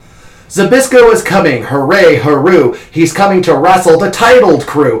Zbyszko is coming, hooray, hooroo. He's coming to wrestle the titled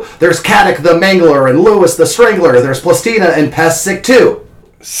crew. There's Caddick the Mangler and Lewis the Strangler. There's Plastina and Pestsick too.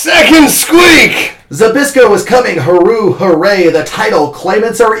 Second squeak! Zbyszko is coming, hooroo, hooray. The title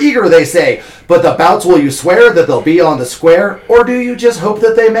claimants are eager, they say. But the bouts, will you swear that they'll be on the square? Or do you just hope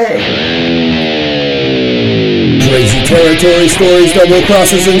that they may? Crazy territory, stories, double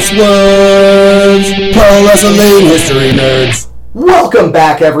crosses, and swerves. Pro wrestling history nerds. Welcome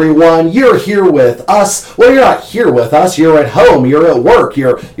back, everyone. You're here with us. Well, you're not here with us. You're at home. You're at work.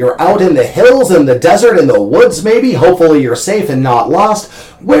 You're out in the hills, in the desert, in the woods, maybe. Hopefully you're safe and not lost.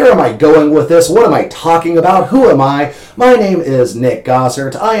 Where am I going with this? What am I talking about? Who am I? My name is Nick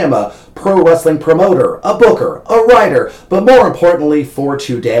Gossert. I am a pro wrestling promoter, a booker, a writer, but more importantly for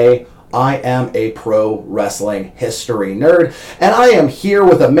today, I am a pro wrestling history nerd, and I am here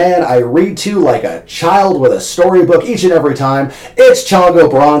with a man I read to like a child with a storybook each and every time. It's Chongo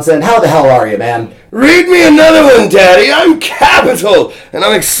Bronson. How the hell are you, man? Read me another one, Daddy. I'm Capital, and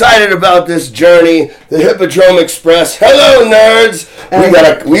I'm excited about this journey, the Hippodrome Express. Hello, nerds. We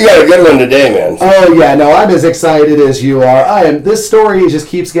got a good one today, man. Oh yeah, no, I'm as excited as you are. This story just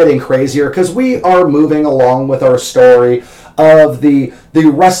keeps getting crazier because we are moving along with our story of the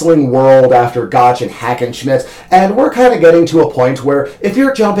wrestling world after Gotch and Hackenschmidt, and we're kind of getting to a point where if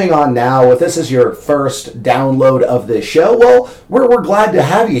you're jumping on now, if this is your first download of this show, well, we're glad to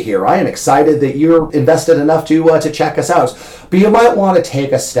have you here. I am excited that you're invested enough to check us out. But you might want to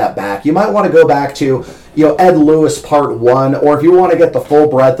take a step back. You might want to go back to Ed Lewis Part 1, or if you want to get the full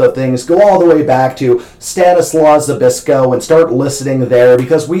breadth of things, go all the way back to Stanislaw Zbyszko and start listening there,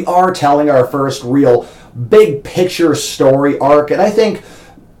 because we are telling our first real big picture story arc, and I think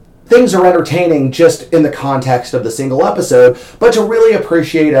things are entertaining just in the context of the single episode, but to really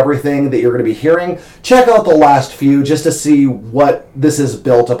appreciate everything that you're going to be hearing, check out the last few just to see what this is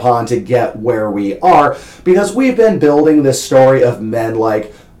built upon to get where we are, because we've been building this story of men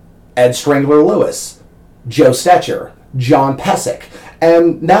like Ed Strangler Lewis, Joe Stecher, John Pesek,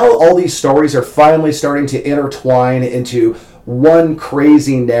 and now all these stories are finally starting to intertwine into one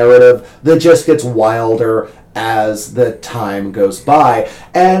crazy narrative that just gets wilder as the time goes by.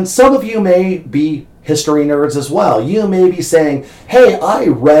 And some of you may be history nerds as well. You may be saying, hey, I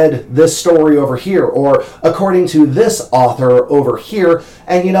read this story over here, or according to this author over here,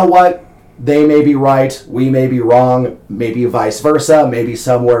 and you know what? They may be right, we may be wrong, maybe vice versa, maybe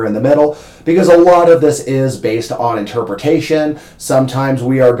somewhere in the middle, because a lot of this is based on interpretation. Sometimes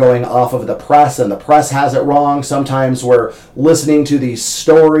we are going off of the press and the press has it wrong. Sometimes we're listening to these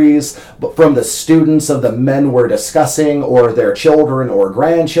stories from the students of the men we're discussing, or their children or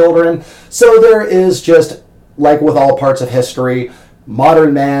grandchildren. So there is, just like with all parts of history,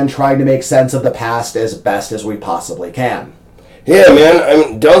 modern man trying to make sense of the past as best as we possibly can. Yeah,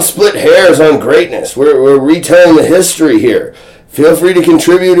 man, don't split hairs on greatness. We're retelling the history here. Feel free to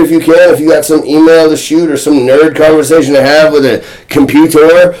contribute if you can, if you got some email to shoot or some nerd conversation to have with a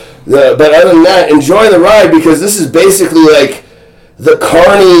computer. But other than that, enjoy the ride, because this is basically like the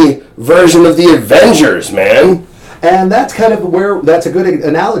Carney version of the Avengers, man. And that's kind of that's a good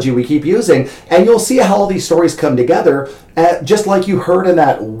analogy we keep using. And you'll see how all these stories come together, just like you heard in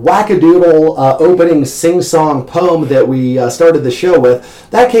that wackadoodle opening sing-song poem that we started the show with.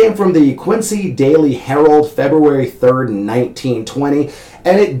 That came from the Quincy Daily Herald, February 3rd, 1920.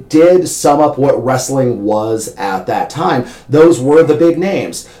 And it did sum up what wrestling was at that time. Those were the big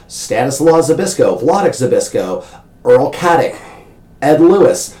names: Stanislaw Zbyszko, Wladek Zbyszko, Earl Caddick, Ed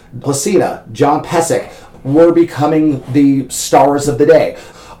Lewis, Plastina, John Pesek were becoming the stars of the day.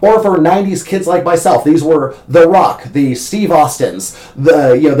 Or for 90s kids like myself, these were The Rock, the Steve Austins,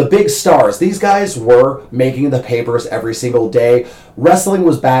 the big stars. These guys were making the papers every single day. Wrestling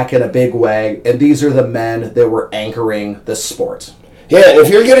was back in a big way, and these are the men that were anchoring the sport. Yeah, if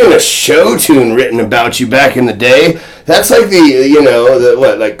you're getting a show tune written about you back in the day, that's like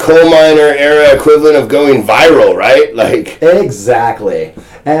the coal miner era equivalent of going viral, right? Exactly.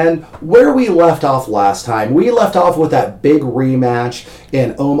 And where we left off last time, we left off with that big rematch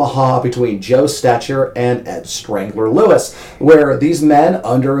in Omaha between Joe Stecher and Ed Strangler Lewis, where these men,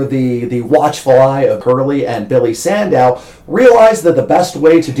 under the watchful eye of Curly and Billy Sandow, realized that the best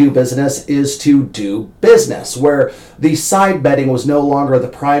way to do business is to do business, where the side betting was no longer the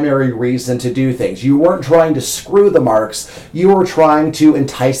primary reason to do things. You weren't trying to screw the marks, you were trying to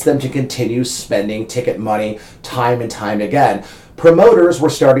entice them to continue spending ticket money time and time again. Promoters were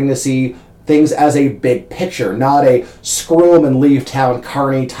starting to see things as a big picture, not a screw 'em and leave town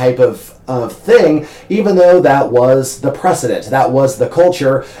Carney type of thing, even though that was the precedent, that was the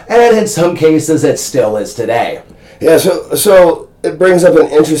culture, and in some cases it still is today. Yeah, so it brings up an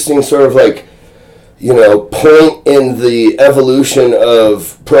interesting sort of like, point in the evolution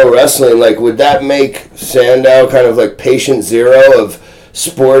of pro wrestling. Like, would that make Sandow kind of like patient zero of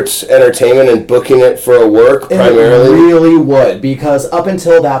sports entertainment and booking it for a work primarily? It really would, because up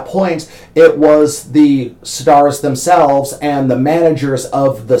until that point, it was the stars themselves and the managers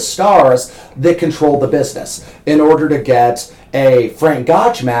of the stars that controlled the business. In order to get a Frank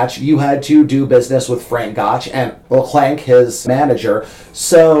Gotch match, you had to do business with Frank Gotch and Clank, his manager.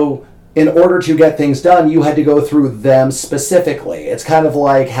 So in order to get things done, you had to go through them specifically. It's kind of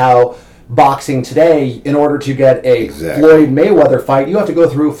like how boxing today, in order to get a Floyd Mayweather fight, you have to go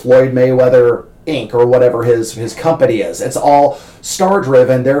through Floyd Mayweather Inc. or whatever his company is. It's all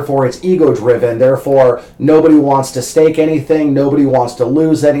star-driven, therefore it's ego-driven, therefore nobody wants to stake anything, nobody wants to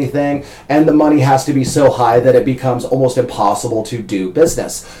lose anything, and the money has to be so high that it becomes almost impossible to do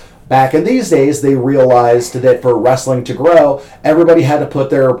business. Back in these days, they realized that for wrestling to grow, everybody had to put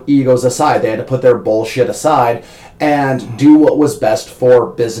their egos aside. They had to put their bullshit aside and do what was best for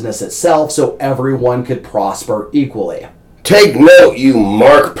business itself so everyone could prosper equally. Take note, you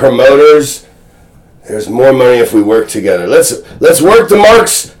mark promoters. There's more money if we work together. Let's work the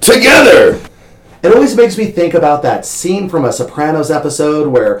marks together. It always makes me think about that scene from a Sopranos episode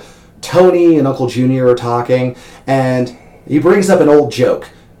where Tony and Uncle Junior are talking, and he brings up an old joke.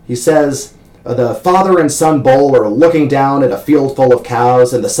 He says, the father and son Bull are looking down at a field full of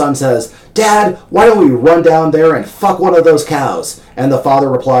cows, and the son says, "Dad, why don't we run down there and fuck one of those cows?" And the father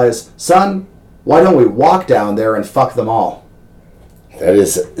replies, "Son, why don't we walk down there and fuck them all?" That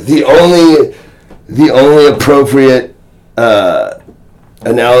is the only appropriate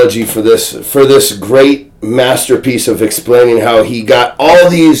analogy for this great masterpiece of explaining how he got all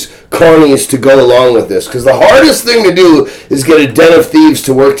these carnies to go along with this. Because the hardest thing to do is get a den of thieves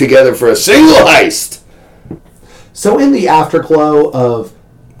to work together for a single heist. So in the afterglow of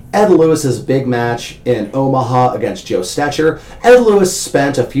Ed Lewis's big match in Omaha against Joe Stetcher, Ed Lewis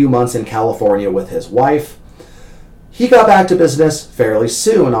spent a few months in California with his wife. He got back to business fairly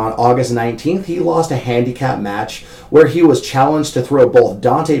soon. On August 19th, he lost a handicap match where he was challenged to throw both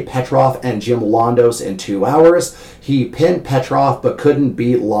Dante Petroff and Jim Londos in 2 hours. He pinned Petroff but couldn't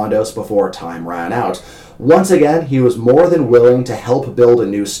beat Londos before time ran out. Once again, he was more than willing to help build a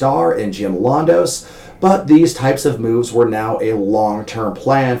new star in Jim Londos, but these types of moves were now a long-term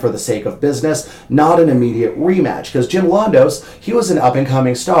plan for the sake of business, not an immediate rematch. Because Jim Londos, he was an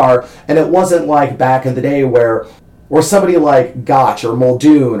up-and-coming star, and it wasn't like back in the day where somebody like Gotch or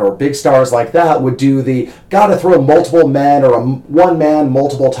Muldoon or big stars like that would do the gotta throw multiple men or one man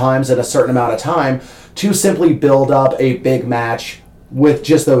multiple times in a certain amount of time to simply build up a big match with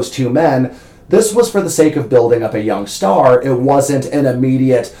just those two men. This was for the sake of building up a young star. It wasn't an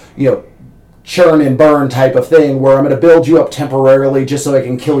immediate, churn and burn type of thing where I'm going to build you up temporarily just so I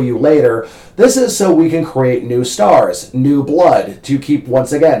can kill you later. This is so we can create new stars, new blood to keep,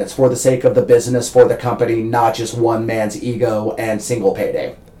 once again, it's for the sake of the business, for the company, not just one man's ego and single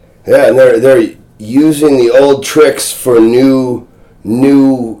payday. Yeah, and they're using the old tricks for new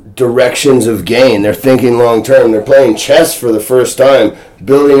directions of gain. They're thinking long term. They're playing chess for the first time,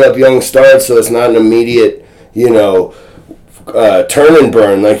 building up young stars so it's not an immediate, turn and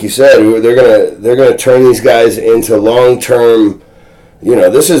burn, like you said. They're gonna turn these guys into long term.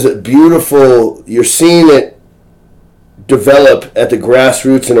 This is beautiful. You're seeing it develop at the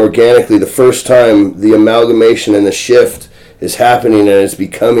grassroots and organically. The first time the amalgamation and the shift is happening, and it's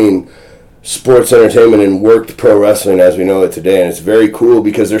becoming sports entertainment and worked pro wrestling as we know it today. And it's very cool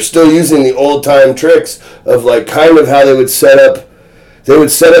because they're still using the old time tricks of like kind of how they would set up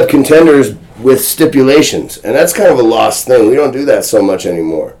contenders with stipulations, and that's kind of a lost thing. We don't do that so much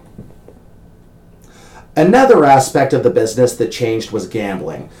anymore. Another aspect of the business that changed was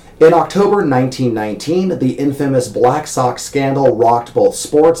gambling. In October 1919, the infamous Black Sox scandal rocked both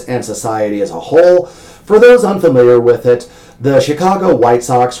sports and society as a whole. For those unfamiliar with it, the Chicago White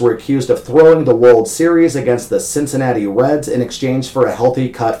Sox were accused of throwing the World Series against the Cincinnati Reds in exchange for a healthy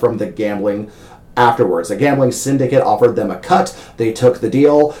cut from the gambling afterwards. A gambling syndicate offered them a cut. They took the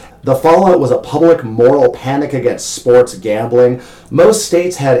deal. The fallout was a public moral panic against sports gambling. Most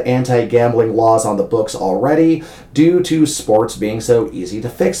states had anti-gambling laws on the books already due to sports being so easy to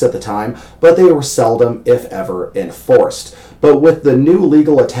fix at the time, but they were seldom, if ever, enforced. But with the new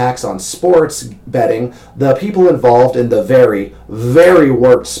legal attacks on sports betting, the people involved in the very, very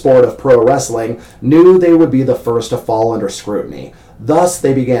worked sport of pro wrestling knew they would be the first to fall under scrutiny. Thus,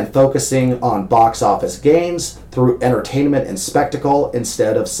 they began focusing on box office gains through entertainment and spectacle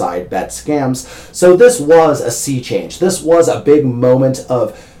instead of side bet scams. So this was a sea change. This was a big moment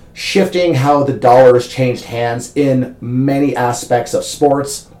of shifting how the dollars changed hands in many aspects of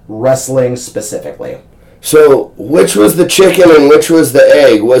sports, wrestling specifically. So, which was the chicken and which was the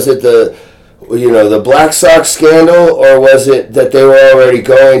egg? Was it the Black Sox scandal, or was it that they were already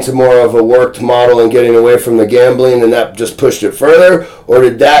going to more of a worked model and getting away from the gambling and that just pushed it further, or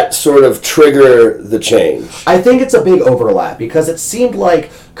did that sort of trigger the change? I think it's a big overlap because it seemed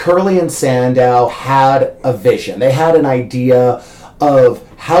like Curly and Sandow had a vision. They had an idea of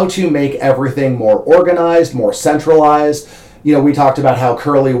how to make everything more organized, more centralized. We talked about how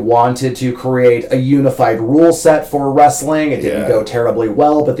Curly wanted to create a unified rule set for wrestling. It didn't go terribly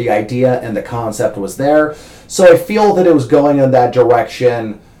well, but the idea and the concept was there. So I feel that it was going in that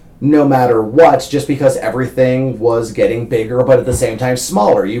direction no matter what, just because everything was getting bigger, but at the same time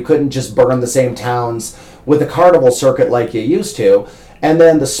smaller. You couldn't just burn the same towns with a carnival circuit like you used to. And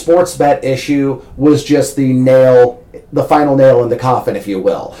then the sports bet issue was just the final nail in the coffin, if you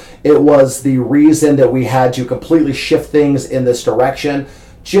will. It was the reason that we had to completely shift things in this direction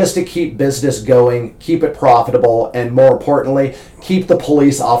just to keep business going, keep it profitable, and more importantly, keep the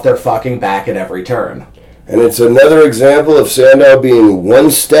police off their fucking back at every turn. And it's another example of Sandow being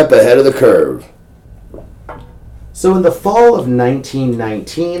one step ahead of the curve. So in the fall of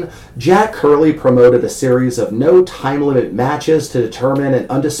 1919, Jack Curley promoted a series of no time limit matches to determine an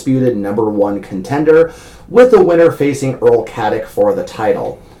undisputed number one contender, with the winner facing Earl Caddick for the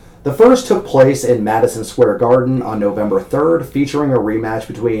title. The first took place in Madison Square Garden on November 3rd, featuring a rematch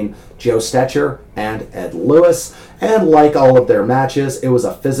between Joe Stecher and Ed Lewis, and like all of their matches, it was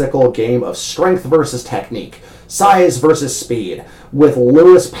a physical game of strength versus technique, size versus speed, with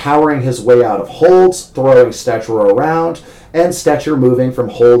Lewis powering his way out of holds, throwing Stecher around, and Stecher moving from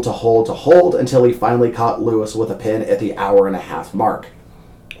hold to hold to hold until he finally caught Lewis with a pin at the hour-and-a-half mark.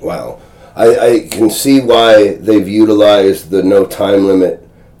 Wow. I can see why they've utilized the no time limit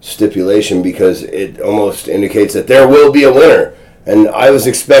stipulation, because it almost indicates that there will be a winner. And I was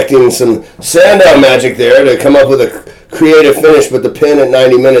expecting some Sandow magic there to come up with a creative finish, but the pin at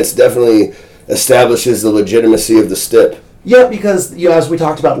 90 minutes definitely establishes the legitimacy of the stip. Yeah, because as we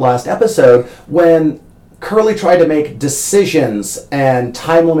talked about last episode, when Curly tried to make decisions and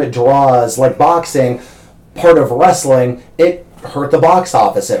time limit draws like boxing part of wrestling, it hurt the box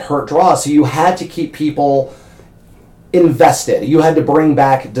office, it hurt draws, so you had to keep people invested. You had to bring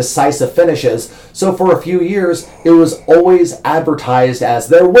back decisive finishes. So for a few years, it was always advertised as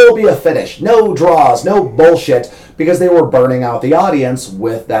there will be a finish, no draws, no bullshit, because they were burning out the audience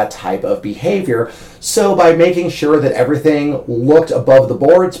with that type of behavior. So by making sure that everything looked above the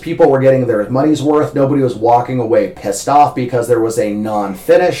boards, people were getting their money's worth. Nobody was walking away pissed off because there was a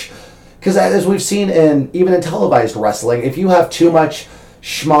non-finish. Because as we've seen even in televised wrestling, if you have too much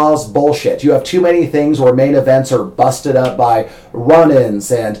schmoz bullshit, you have too many things where main events are busted up by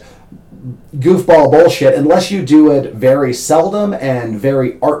run-ins and goofball bullshit, unless you do it very seldom and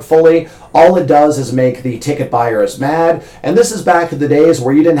very artfully, all it does is make the ticket buyers mad. And this is back in the days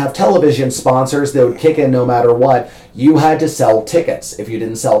where you didn't have television sponsors that would kick in no matter what. You had to sell tickets. If you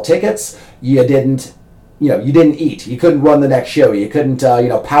didn't sell tickets, you didn't eat. You couldn't run the next show. You couldn't,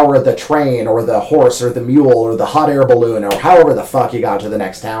 power the train or the horse or the mule or the hot air balloon or however the fuck you got to the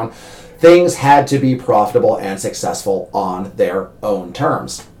next town. Things had to be profitable and successful on their own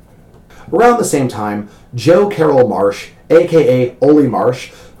terms. Around the same time, Joe Carroll Marsh, aka Ole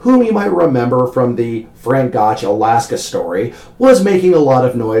Marsh, whom you might remember from the Frank Gotch Alaska story, was making a lot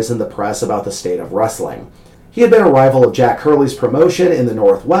of noise in the press about the state of wrestling. He had been a rival of Jack Curley's promotion in the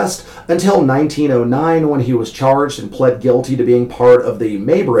Northwest until 1909, when he was charged and pled guilty to being part of the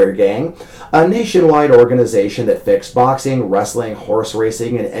Mayberry Gang, a nationwide organization that fixed boxing, wrestling, horse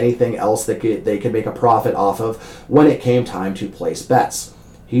racing, and anything else that they could make a profit off of when it came time to place bets.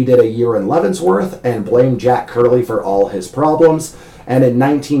 He did a year in Leavenworth and blamed Jack Curley for all his problems, and in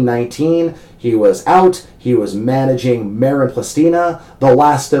 1919, he was out. He was managing Marin Plastina, the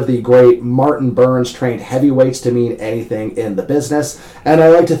last of the great Martin Burns trained heavyweights to mean anything in the business. And I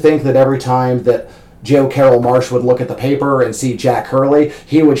like to think that every time that Joe Carroll Marsh would look at the paper and see Jack Curley,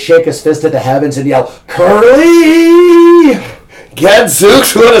 he would shake his fist at the heavens and yell, "Curly!"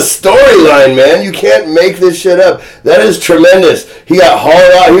 Gadzooks, what a storyline, man. You can't make this shit up. That is tremendous. He got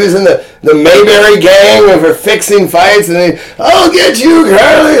hauled out. He was in the Mayberry Gang for fixing fights, and then, "I'll get you,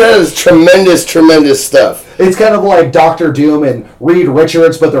 Curly." That is tremendous, tremendous stuff. It's kind of like Dr. Doom and Reed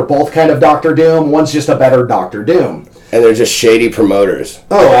Richards, but they're both kind of Dr. Doom. One's just a better Dr. Doom. And they're just shady promoters.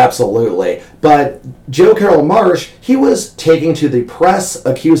 Oh, absolutely. But Joe Carroll Marsh, he was taking to the press,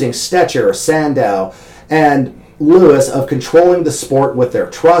 accusing Stecher, Sandow, and Lewis of controlling the sport with their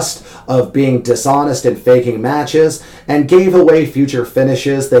trust, of being dishonest and faking matches, and gave away future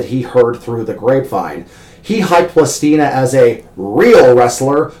finishes that he heard through the grapevine. He hyped Plastina as a real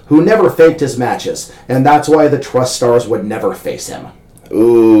wrestler who never faked his matches, and that's why the Trust stars would never face him.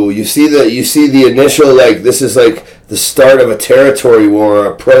 Ooh, you see the initial, like, this is like the start of a territory war,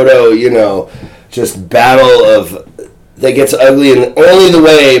 a proto, just battle of that gets ugly in only the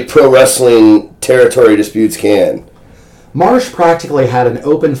way pro wrestling territory disputes can. Marsh practically had an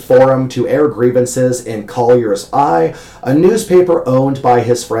open forum to air grievances in Collier's Eye, a newspaper owned by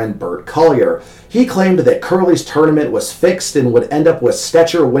his friend Bert Collier. He claimed that Curly's tournament was fixed and would end up with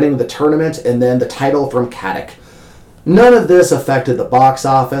Stetcher winning the tournament and then the title from Caddick. None of this affected the box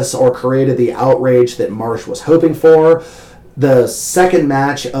office or created the outrage that Marsh was hoping for. The second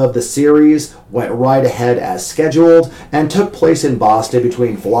match of the series went right ahead as scheduled and took place in Boston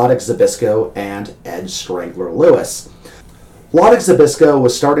between Vladek Zbyszko and Ed Strangler Lewis. Vladek Zbyszko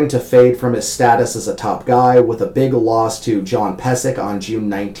was starting to fade from his status as a top guy with a big loss to John Pesek on June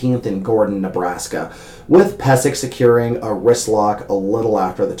 19th in Gordon, Nebraska, with Pesek securing a wrist lock a little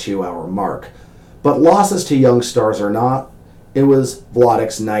after the 2-hour mark. But losses to young stars or not, it was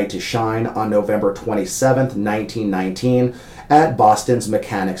Vladek's night to shine on November 27th, 1919 at Boston's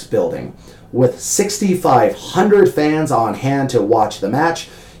Mechanics Building. With 6,500 fans on hand to watch the match,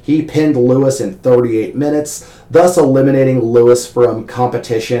 he pinned Lewis in 38 minutes, thus eliminating Lewis from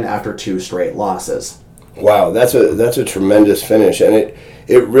competition after 2 straight losses. Wow, that's a tremendous finish, and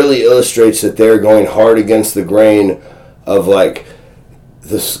it really illustrates that they're going hard against the grain of, like,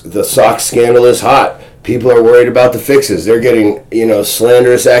 the Sox scandal is hot. People are worried about the fixes. They're getting,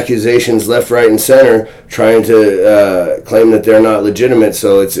 slanderous accusations left, right, and center, trying to claim that they're not legitimate.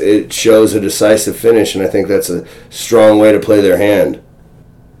 So it shows a decisive finish, and I think that's a strong way to play their hand.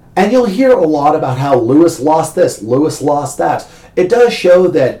 And you'll hear a lot about how Lewis lost this, Lewis lost that. It does show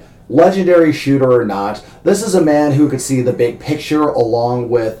that, legendary shooter or not, this is a man who could see the big picture along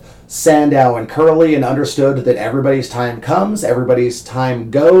with Sandow and Curly and understood that everybody's time comes, everybody's time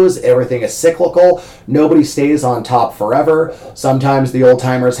goes, everything is cyclical, nobody stays on top forever. Sometimes the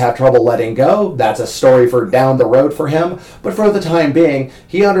old-timers have trouble letting go. That's a story for down the road for him. But for the time being,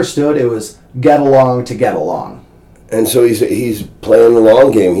 he understood it was get along to get along. And so he's playing the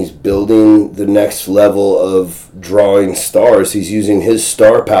long game. He's building the next level of drawing stars. He's using his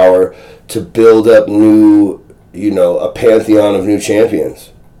star power to build up a pantheon of new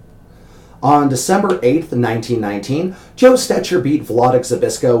champions. On December 8th, 1919, Joe Stetcher beat Vladek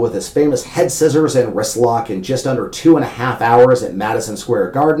Zbyszko with his famous head scissors and wrist lock in just under 2.5 hours at Madison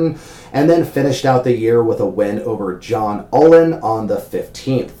Square Garden, and then finished out the year with a win over John Olin on the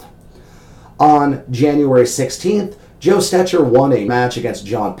 15th. On January 16th, Joe Stetcher won a match against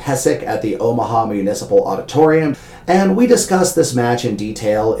John Pesek at the Omaha Municipal Auditorium, and we discussed this match in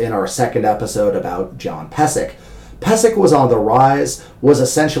detail in our second episode about John Pesek. Pesek was on the rise, was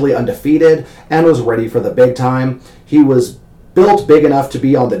essentially undefeated, and was ready for the big time. He was built big enough to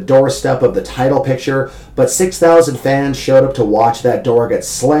be on the doorstep of the title picture, but 6,000 fans showed up to watch that door get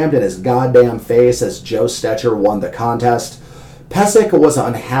slammed in his goddamn face as Joe Stetcher won the contest. Pesek was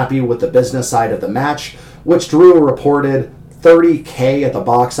unhappy with the business side of the match, which drew a reported $30,000 at the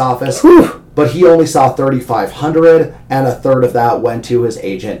box office, but he only saw $3,500, and a third of that went to his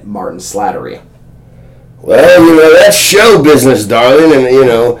agent, Martin Slattery. Well, that's show business, darling,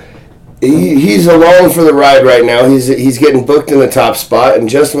 and, he's along for the ride right now. He's getting booked in the top spot, and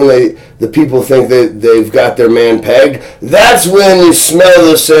just when the people think that they've got their man pegged, that's when you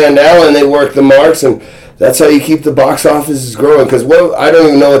smell the Sandow and they work the marks, and that's how you keep the box offices growing, because I don't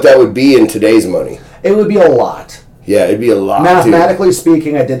even know what that would be in today's money. It would be a lot. Yeah, it'd be a lot. Mathematically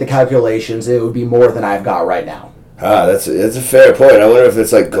speaking, I did the calculations, it would be more than I've got right now. That's a fair point. I wonder if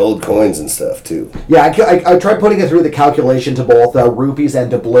it's like gold coins and stuff, too. Yeah, I tried putting it through the calculation to both rupees and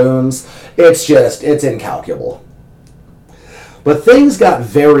doubloons. It's incalculable. But things got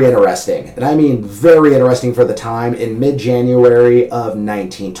very interesting, and I mean very interesting for the time, in mid-January of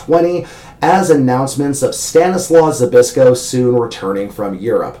 1920, as announcements of Stanislaw Zbyszko soon returning from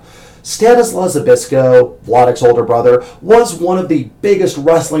Europe. Stanislaw Zbyszko, Vladek's older brother, was one of the biggest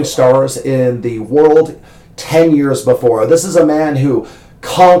wrestling stars in the world 10 years before. This is a man who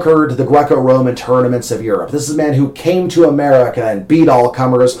conquered the Greco-Roman tournaments of Europe. This is a man who came to America and beat all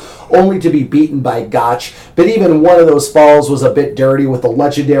comers, only to be beaten by Gotch. But even one of those falls was a bit dirty, with the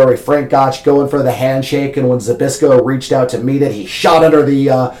legendary Frank Gotch going for the handshake, and when Zbyszko reached out to meet it, he shot under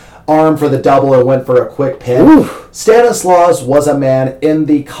the arm for the double and went for a quick pin. Oof. Stanislaus was a man in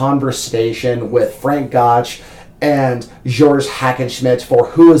the conversation with Frank Gotch and George Hackenschmidt for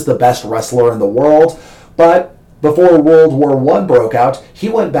who is the best wrestler in the world. But Before World War I broke out, he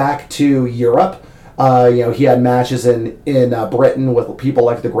went back to Europe. He had matches in Britain with people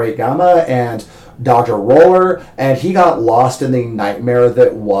like the Great Gamma and Dr. Roller, and he got lost in the nightmare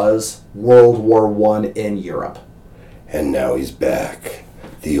that was World War I in Europe. And now he's back.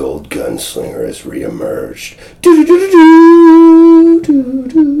 The old gunslinger has reemerged.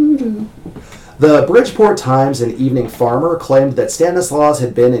 The Bridgeport Times and Evening Farmer claimed that Stanislaus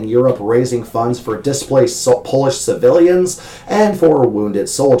had been in Europe raising funds for displaced Polish civilians and for wounded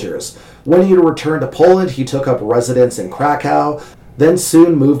soldiers. When he returned to Poland, he took up residence in Krakow, then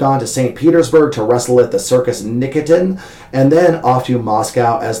soon moved on to St. Petersburg to wrestle at the Circus Nikitin, and then off to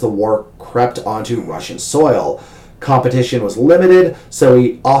Moscow as the war crept onto Russian soil. Competition was limited, so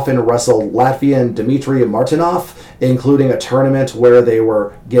he often wrestled Latvian Dmitry Martinov, including a tournament where they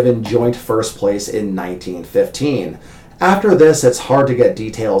were given joint first place in 1915. After this, it's hard to get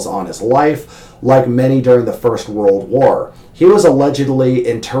details on his life, like many during the First World War. He was allegedly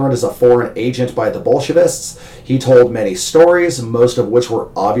interned as a foreign agent by the Bolshevists. He told many stories, most of which were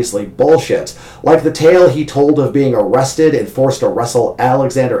obviously bullshit, like the tale he told of being arrested and forced to wrestle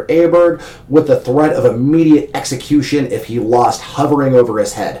Alexander Aberg with the threat of immediate execution if he lost hovering over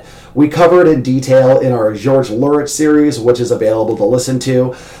his head. We covered in detail in our George Lurich series, which is available to listen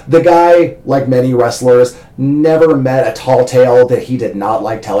to. The guy, like many wrestlers, never met a tall tale that he did not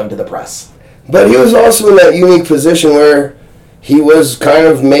like telling to the press. But he was also in that unique position where he was kind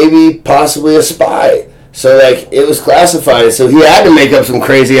of maybe possibly a spy. So, it was classified, so he had to make up some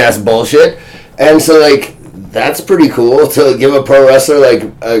crazy-ass bullshit. And so, that's pretty cool to give a pro wrestler,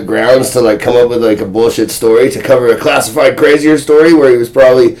 grounds to, come up with, a bullshit story to cover a classified crazier story where he was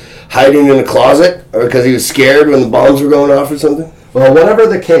probably hiding in a closet or because he was scared when the bombs were going off or something. Well, whatever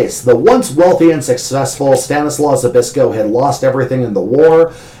the case, the once wealthy and successful Stanislaus Zbyszko had lost everything in the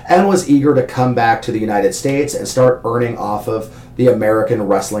war and was eager to come back to the United States and start earning off of the American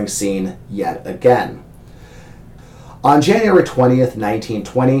wrestling scene yet again. On January 20th,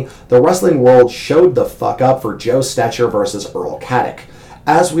 1920, the wrestling world showed the fuck up for Joe Stecher versus Earl Caddick.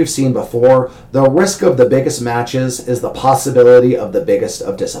 As we've seen before, the risk of the biggest matches is the possibility of the biggest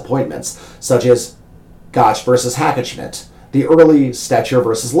of disappointments, such as Gotch versus Hackenschmidt, the early Stecher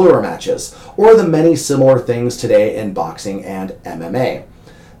versus Luer matches, or the many similar things today in boxing and MMA.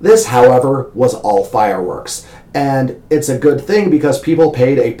 This, however, was all fireworks, and it's a good thing because people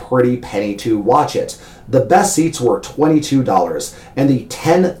paid a pretty penny to watch it. The best seats were $22, and the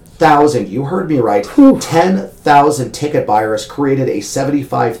 10,000, you heard me right, 10,000 ticket buyers created a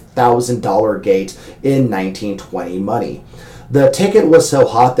 $75,000 gate in 1920 money. The ticket was so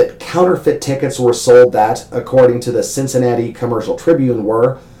hot that counterfeit tickets were sold that, according to the Cincinnati Commercial Tribune,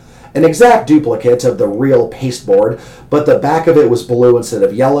 were an exact duplicate of the real pasteboard, but the back of it was blue instead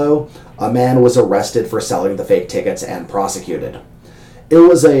of yellow. A man was arrested for selling the fake tickets and prosecuted. It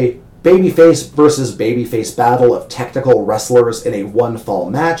was a babyface versus babyface battle of technical wrestlers in a one-fall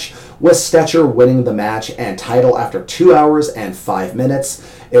match, with Stecher winning the match and title after 2 hours and 5 minutes.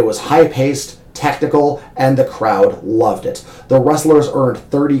 It was high-paced, technical, and the crowd loved it. The wrestlers earned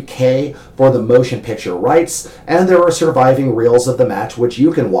 $30,000 for the motion picture rights, and there are surviving reels of the match which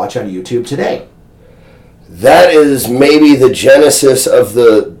you can watch on YouTube today. That is maybe the genesis of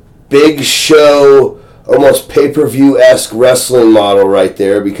the big show, almost pay-per-view-esque wrestling model right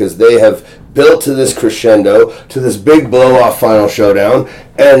there, because they have built to this crescendo, to this big blow-off final showdown,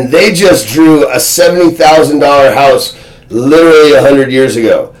 and they just drew a $70,000 house literally 100 years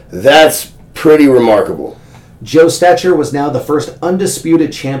ago. That's pretty remarkable. Joe Stecher was now the first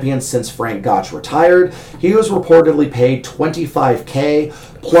undisputed champion since Frank Gotch retired. He was reportedly paid $25,000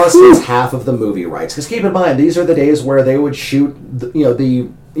 plus his half of the movie rights. Because keep in mind, these are the days where they would shoot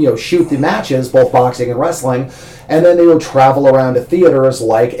shoot the matches, both boxing and wrestling, and then they would travel around to theaters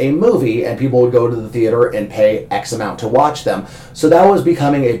like a movie, and people would go to the theater and pay X amount to watch them. So that was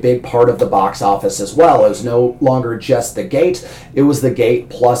becoming a big part of the box office as well. It was no longer just the gate, it was the gate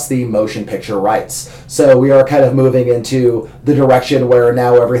plus the motion picture rights. So we are kind of moving into the direction where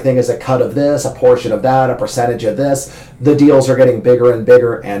now everything is a cut of this, a portion of that, a percentage of this. The deals are getting bigger and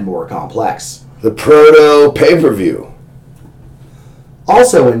bigger and more complex. The proto pay-per-view.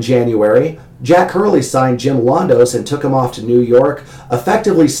 Also in January, Jack Hurley signed Jim Londos and took him off to New York,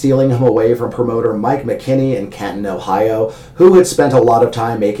 effectively stealing him away from promoter Mike McKinney in Canton, Ohio, who had spent a lot of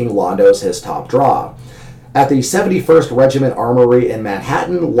time making Londos his top draw. At the 71st Regiment Armory in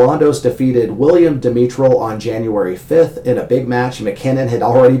Manhattan, Londos defeated William Dimitrov on January 5th in a big match McKinnon had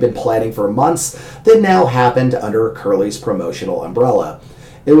already been planning for months that now happened under Curly's promotional umbrella.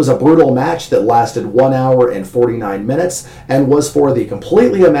 It was a brutal match that lasted 1 hour and 49 minutes and was for the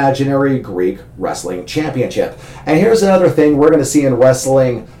completely imaginary Greek Wrestling Championship. And here's another thing we're going to see in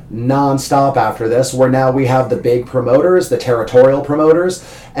wrestling non-stop after this, where now we have the big promoters, the territorial promoters,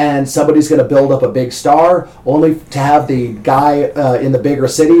 and somebody's going to build up a big star only to have the guy in the bigger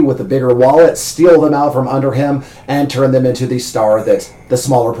city with the bigger wallet steal them out from under him and turn them into the star that the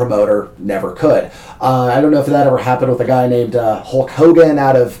smaller promoter never could. I don't know if that ever happened with a guy named Hulk Hogan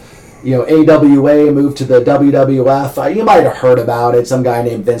out of AWA, moved to the WWF. You might have heard about it. Some guy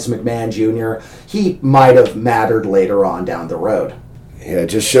named Vince McMahon Jr. He might have mattered later on down the road. Yeah, it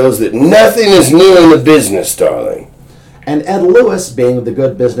just shows that nothing is new in the business, darling. And Ed Lewis, being the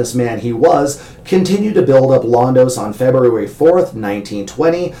good businessman he was, continued to build up Londos on February 4th,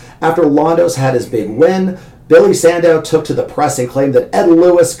 1920. After Londos had his big win, Billy Sandow took to the press and claimed that Ed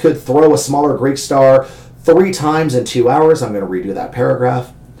Lewis could throw a smaller Greek star 3 times in 2 hours. I'm going to redo that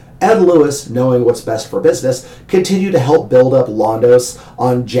paragraph. Ed Lewis, knowing what's best for business, continued to help build up Londos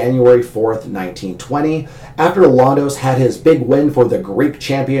on January 4th, 1920. After Londos had his big win for the Greek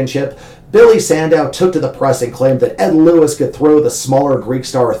Championship, Billy Sandow took to the press and claimed that Ed Lewis could throw the smaller Greek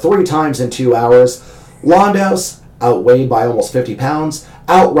star 3 times in 2 hours. Londos, outweighed by almost 50 pounds,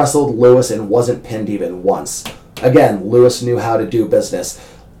 out-wrestled Lewis and wasn't pinned even once. Again, Lewis knew how to do business.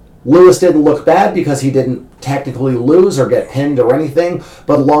 Lewis didn't look bad because he didn't technically lose or get pinned or anything,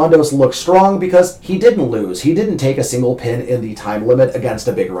 but Londos looked strong because he didn't lose. He didn't take a single pin in the time limit against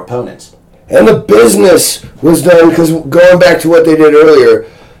a bigger opponent. And the business was done, because going back to what they did earlier,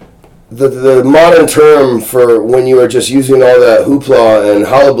 the modern term for when you are just using all that hoopla and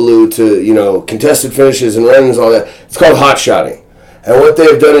hullabaloo to, contested finishes and runs, all that, it's called hot-shotting. And what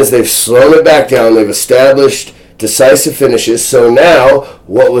they've done is they've slowed it back down. They've established decisive finishes, so now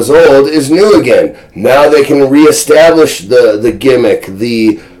what was old is new again. Now they can reestablish the gimmick,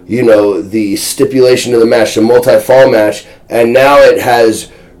 the stipulation of the match, the multi-fall match, and now it has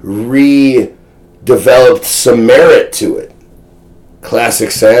redeveloped some merit to it.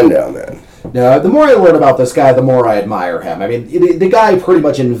 Classic Sandow, man. Now, the more I learn about this guy, the more I admire him. I mean, the guy pretty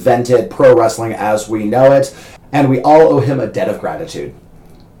much invented pro wrestling as we know it, and we all owe him a debt of gratitude.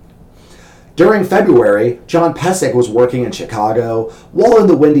 During February, John Pesek was working in Chicago. While in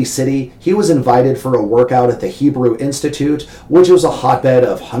the Windy City, he was invited for a workout at the Hebrew Institute, which was a hotbed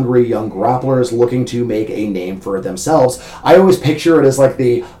of hungry young grapplers looking to make a name for themselves. I always picture it as like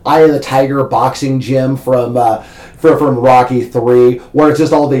the Eye of the Tiger boxing gym from Rocky III, where it's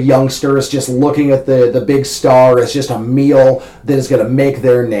just all the youngsters just looking at the big star as just a meal that is going to make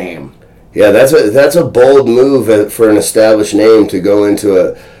their name. Yeah, that's a bold move for an established name to go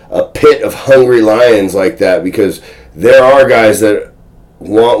into a pit of hungry lions like that, because there are guys that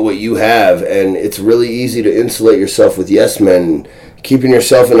want what you have, and it's really easy to insulate yourself with yes men. Keeping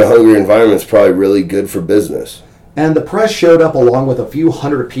yourself in a hungry environment is probably really good for business. And the press showed up along with a few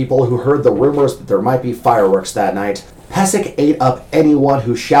hundred people who heard the rumors that there might be fireworks that night. Pesek ate up anyone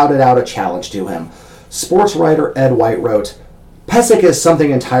who shouted out a challenge to him. Sports writer Ed White wrote, "Pesek is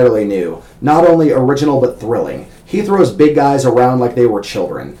something entirely new, not only original but thrilling. He throws big guys around like they were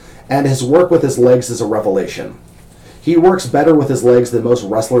children, and his work with his legs is a revelation. He works better with his legs than most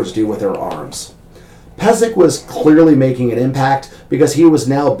wrestlers do with their arms." Pesek was clearly making an impact because he was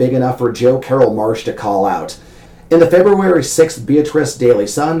now big enough for Joe Carroll Marsh to call out. In the February 6th Beatrice Daily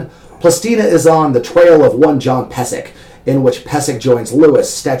Sun, Plastina is on the trail of one John Pesek, in which Pesek joins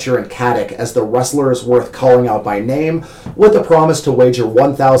Lewis, Stetcher, and Caddick as the wrestlers worth calling out by name, with a promise to wager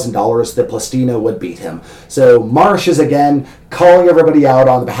 $1,000 that Plastina would beat him. So Marsh is again calling everybody out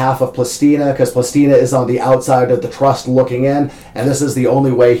on behalf of Plastina, because Plastina is on the outside of the trust looking in, and this is the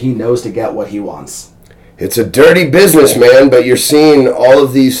only way he knows to get what he wants. It's a dirty business, man, but you're seeing all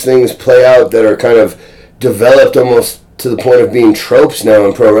of these things play out that are kind of developed almost to the point of being tropes now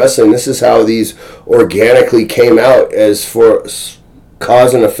in pro wrestling. This is how these organically came out, as for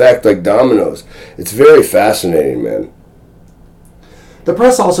cause and effect, like dominoes. It's very fascinating, man. The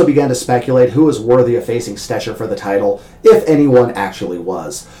press also began to speculate who was worthy of facing Stetcher for the title, if anyone actually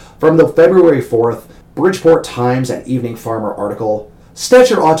was. From the February 4th Bridgeport Times and Evening Farmer article,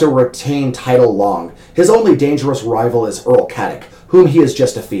 "Stetcher ought to retain title long. His only dangerous rival is Earl Caddick, whom he has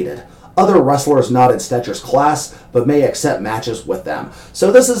just defeated. Other wrestlers not in Stetcher's class, but may accept matches with them." So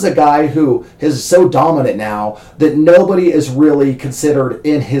this is a guy who is so dominant now that nobody is really considered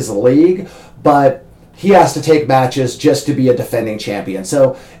in his league, but he has to take matches just to be a defending champion.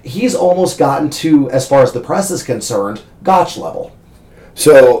 So he's almost gotten to, as far as the press is concerned, Gotch level.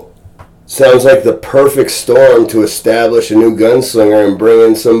 So, sounds like the perfect storm to establish a new gunslinger and bring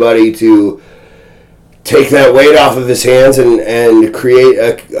in somebody to take that weight off of his hands and create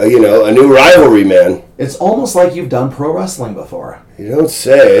a new rivalry, man. It's almost like you've done pro wrestling before. You don't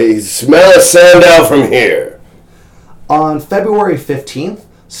say. Smell a Sandow from here. On February 15th,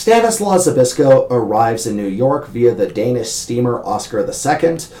 Stanislaw Zbyszko arrives in New York via the Danish steamer Oscar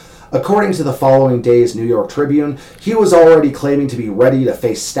II. According to the following day's New York Tribune, he was already claiming to be ready to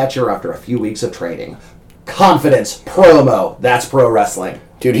face Stecher after a few weeks of training. Confidence, promo, that's pro wrestling.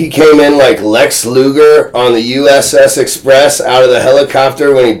 Dude, he came in like Lex Luger on the USS Express out of the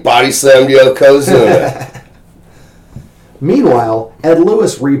helicopter when he body slammed Yokozuna. Meanwhile, Ed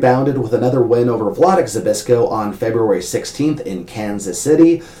Lewis rebounded with another win over Wladek Zbyszko on February 16th in Kansas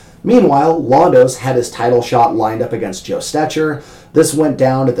City. Meanwhile, Londos had his title shot lined up against Joe Stecher. This went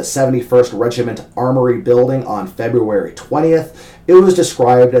down at the 71st Regiment Armory Building on February 20th. It was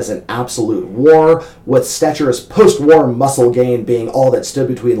described as an absolute war, with Stecher's post-war muscle gain being all that stood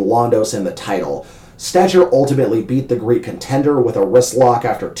between Londos and the title. Stecher ultimately beat the Greek contender with a wrist lock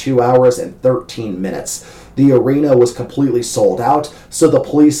after 2 hours and 13 minutes. The arena was completely sold out, so the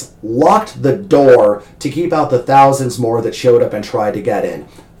police locked the door to keep out the thousands more that showed up and tried to get in.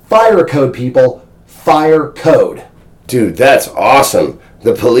 Fire code, people. Fire code. Dude, that's awesome.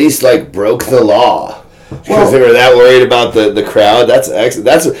 The police, broke the law. Because they were that worried about the crowd. That's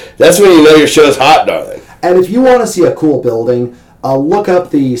excellent. That's when you know your show's hot, darling. And if you want to see a cool building, look up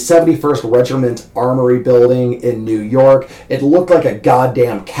the 71st Regiment Armory Building in New York. It looked like a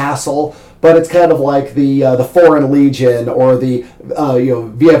goddamn castle, but it's kind of like the Foreign Legion or the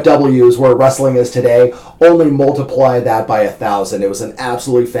VFWs where wrestling is today. Only multiply that by 1,000. It was an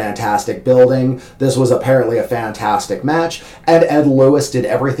absolutely fantastic building. This was apparently a fantastic match, and Ed Lewis did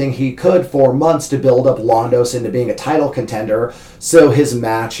everything he could for months to build up Londos into being a title contender, so his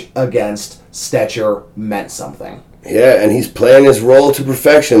match against Stecher meant something. Yeah, and he's playing his role to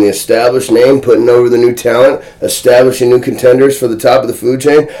perfection. The established name, putting over the new talent, establishing new contenders for the top of the food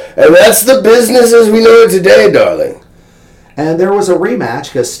chain. And that's the business as we know it today, darling. And there was a rematch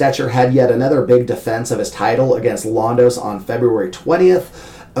because Stecher had yet another big defense of his title against Londos on February 20th.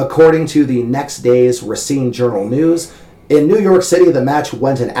 According to the next day's Racine Journal-News, in New York City, the match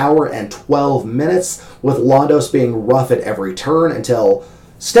went 1 hour and 12 minutes, with Londos being rough at every turn until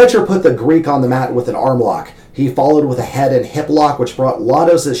Stecher put the Greek on the mat with an arm lock. He followed with a head and hip lock, which brought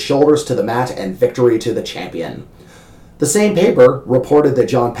Londos' shoulders to the mat and victory to the champion. The same paper reported that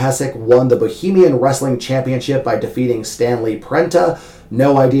John Pesek won the Bohemian Wrestling Championship by defeating Stanley Prenta.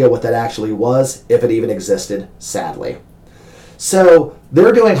 No idea what that actually was, if it even existed, sadly. So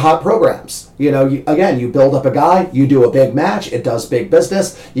they're doing hot programs. You build up a guy, you do a big match, it does big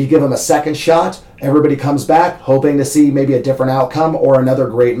business, you give him a second shot, everybody comes back hoping to see maybe a different outcome or another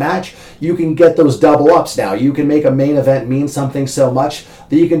great match. You can get those double ups now. You can make a main event mean something so much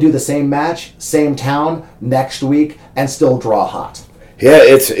that you can do the same match, same town, next week, and still draw hot. Yeah,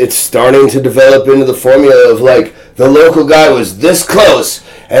 it's starting to develop into the formula of the local guy was this close,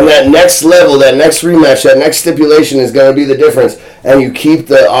 and that next level, that next rematch, that next stipulation is going to be the difference, and you keep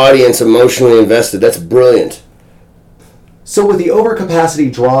the audience emotionally invested. That's brilliant. So with the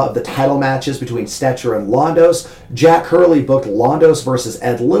overcapacity draw of the title matches between Stecher and Londos, Jack Hurley booked Londos versus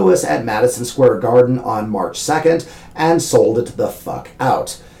Ed Lewis at Madison Square Garden on March 2nd and sold it the fuck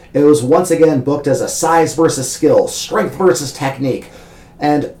out. It was once again booked as a size versus skill, strength versus technique.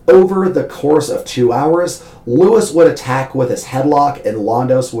 And over the course of 2 hours, Lewis would attack with his headlock and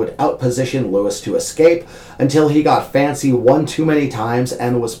Londos would outposition Lewis to escape until he got fancy one too many times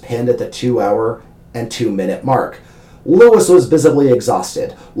and was pinned at the 2 hour and 2 minute mark. Lewis was visibly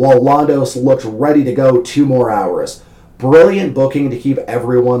exhausted, while Londos looked ready to go 2 more hours. Brilliant booking to keep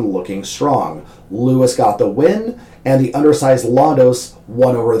everyone looking strong. Lewis got the win, and the undersized Londos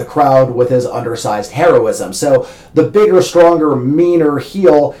won over the crowd with his undersized heroism. So the bigger, stronger, meaner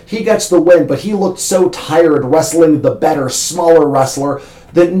heel, he gets the win, but he looked so tired wrestling the better, smaller wrestler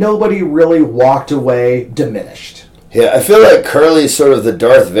that nobody really walked away diminished. Yeah, I feel like Curly's sort of the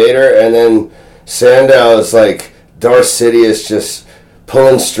Darth Vader, and then Sandow is like Darth Sidious, just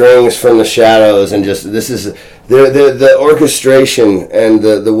pulling strings from the shadows, and just this is the orchestration and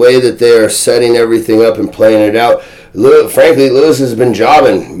the way that they are setting everything up and playing it out. Frankly, Lewis has been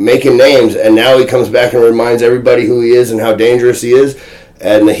jobbing, making names, and now he comes back and reminds everybody who he is and how dangerous he is.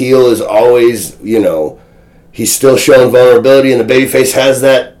 And the heel is always, he's still showing vulnerability, and the babyface has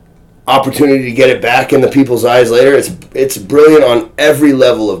that opportunity to get it back in the people's eyes later. It's brilliant on every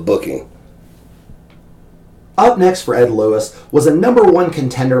level of booking. Up next for Ed Lewis was a number 1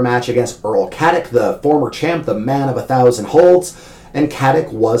 contender match against Earl Caddick, the former champ, the man of 1,000 holds. and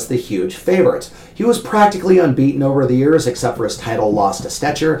Caddick was the huge favorite. He was practically unbeaten over the years, except for his title loss to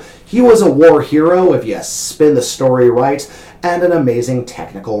Stetcher. He was a war hero, if you spin the story right, and an amazing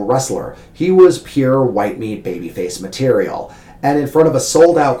technical wrestler. He was pure white meat babyface material. And in front of a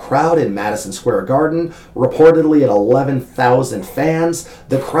sold-out crowd in Madison Square Garden, reportedly at 11,000 fans,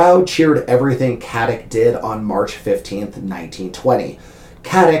 the crowd cheered everything Caddick did on March 15th, 1920.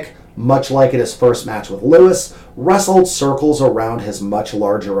 Caddick, much like in his first match with Lewis, wrestled circles around his much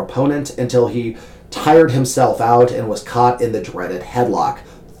larger opponent until he tired himself out and was caught in the dreaded headlock,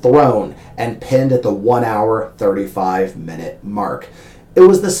 thrown, and pinned at the 1 hour, 35-minute mark. It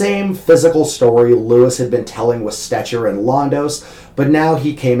was the same physical story Lewis had been telling with Stetcher and Londos, but now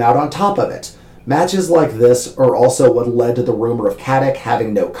he came out on top of it. Matches like this are also what led to the rumor of Caddick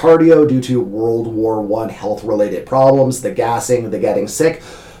having no cardio due to World War I health-related problems, the gassing, the getting sick.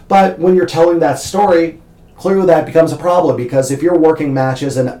 But when you're telling that story, clearly that becomes a problem, because if you're working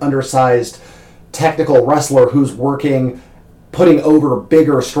matches an undersized technical wrestler who's putting over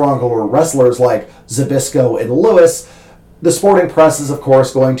bigger, stronger wrestlers like Zbyszko and Lewis, the sporting press is, of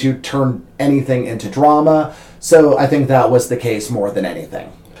course, going to turn anything into drama. So I think that was the case more than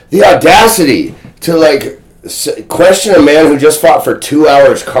anything. The audacity to, question a man who just fought for 2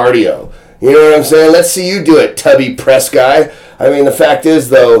 hours cardio. You know what I'm saying? Let's see you do it, tubby press guy. I mean, the fact is,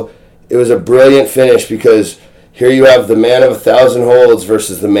 though, it was a brilliant finish, because here you have the man of 1,000 holds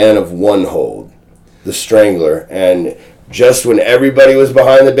versus the man of 1 hold, the Strangler. And just when everybody was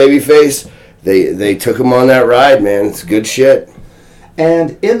behind the babyface, they took him on that ride, man. It's good shit.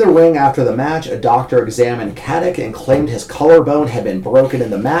 And in the ring after the match, a doctor examined Caddick and claimed his collarbone had been broken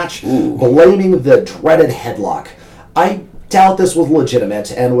in the match, blaming the dreaded headlock. I doubt this was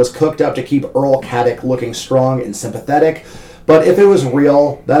legitimate and was cooked up to keep Earl Caddick looking strong and sympathetic. But if it was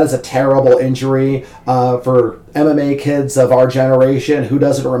real, that is a terrible injury for MMA kids of our generation. Who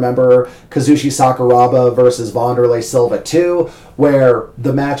doesn't remember Kazushi Sakuraba versus Wanderlei Silva 2, where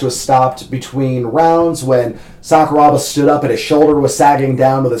the match was stopped between rounds when Sakuraba stood up and his shoulder was sagging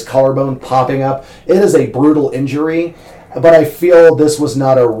down with his collarbone popping up. It is a brutal injury, but I feel this was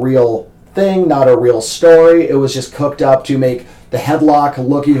not a real thing, not a real story. It was just cooked up to make the headlock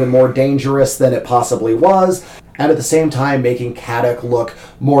look even more dangerous than it possibly was, and at the same time making Caddick look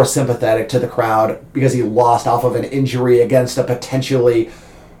more sympathetic to the crowd because he lost off of an injury against a potentially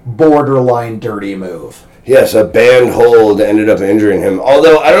borderline dirty move. Yes, a band hold ended up injuring him.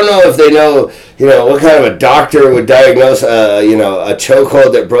 Although I don't know if they know, what kind of a doctor would diagnose, a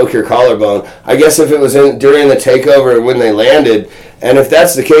chokehold that broke your collarbone. I guess if it was during the takeover when they landed, and if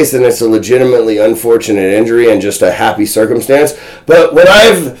that's the case, then it's a legitimately unfortunate injury and just a happy circumstance. But what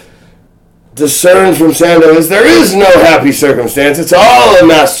I've discerned from Sando is there is no happy circumstance. It's all a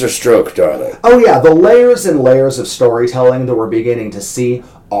master stroke, darling. Oh yeah, the layers and layers of storytelling that we're beginning to see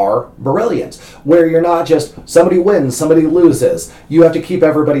are brilliant, where you're not just somebody wins, somebody loses. You have to keep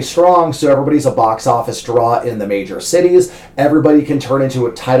everybody strong, so everybody's a box office draw in the major cities. Everybody can turn into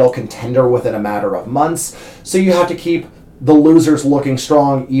a title contender within a matter of months. So you have to keep the losers looking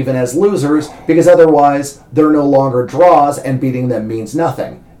strong even as losers, because otherwise they're no longer draws and beating them means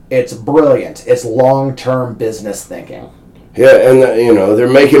nothing. It's brilliant. It's long-term business thinking. Yeah, and they're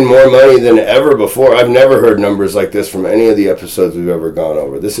making more money than ever before. I've never heard numbers like this from any of the episodes we've ever gone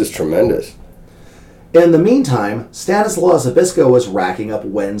over. This is tremendous. In the meantime, Stanislaw Zbyszko was racking up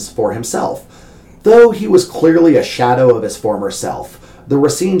wins for himself. Though he was clearly a shadow of his former self, the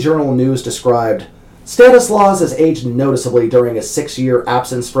Racine Journal-News described, Stanislaus has aged noticeably during his 6-year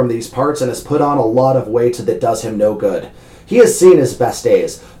absence from these parts and has put on a lot of weight that does him no good. He has seen his best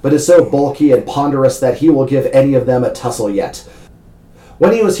days, but is so bulky and ponderous that he will give any of them a tussle yet.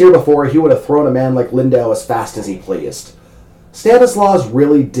 When he was here before, he would have thrown a man like Lindau as fast as he pleased. Stanislaus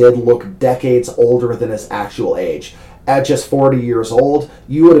really did look decades older than his actual age. At just 40 years old,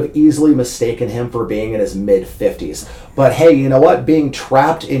 you would have easily mistaken him for being in his mid-50s. But hey, you know what? Being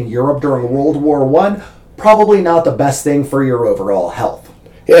trapped in Europe during World War I, probably not the best thing for your overall health.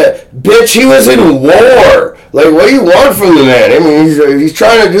 Yeah, bitch, he was in war. Like, what do you want from the man? I mean, he's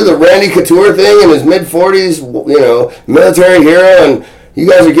trying to do the Randy Couture thing in his mid-40s, military hero, and you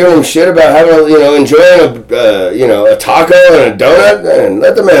guys are giving him shit about having, enjoying a taco and a donut, and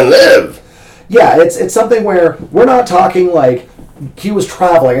let the man live. Yeah, it's something where we're not talking like he was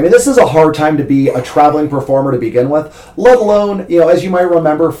traveling. I mean, this is a hard time to be a traveling performer to begin with, let alone, as you might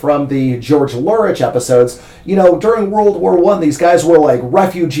remember from the George Lurich episodes, during World War I, these guys were like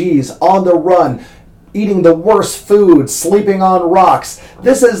refugees on the run, eating the worst food, sleeping on rocks.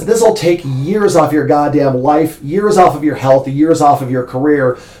 This'll take years off your goddamn life, years off of your health, years off of your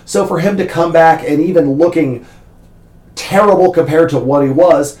career. So for him to come back and even looking terrible compared to what he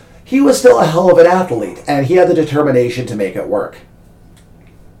was still a hell of an athlete, and he had the determination to make it work.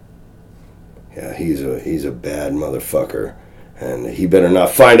 Yeah, he's a bad motherfucker. And he better not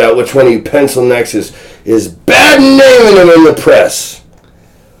find out which one of you pencil necks is bad naming him in the press.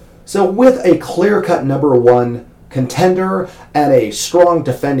 So with a clear-cut number one contender and a strong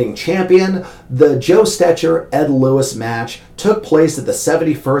defending champion, the Joe Stecher Ed Lewis match took place at the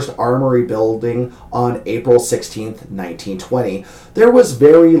 71st Armory Building on April 16th, 1920. There was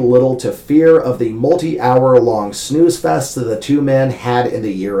very little to fear of the multi-hour long snooze fest that the two men had in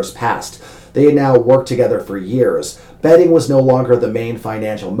the years past. They had now worked together for years. Betting was no longer the main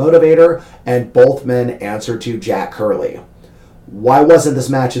financial motivator, and both men answered to Jack Curley. Why wasn't this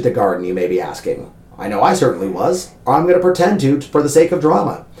match at the Garden, you may be asking? I know I certainly was. I'm going to pretend to for the sake of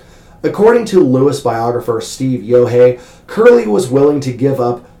drama. According to Lewis biographer Steve Yohe, Curley was willing to give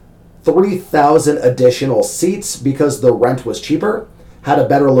up 3,000 additional seats because the rent was cheaper, had a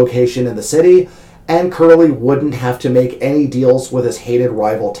better location in the city, and Curley wouldn't have to make any deals with his hated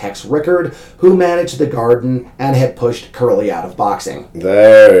rival Tex Rickard, who managed the Garden and had pushed Curley out of boxing.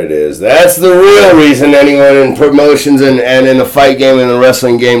 There it is. That's the real reason anyone in promotions and in the fight game and the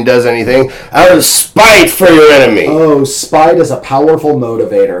wrestling game does anything. Out of spite for your enemy. Oh, spite is a powerful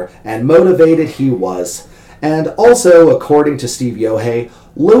motivator, and motivated he was. And also, according to Steve Yohe,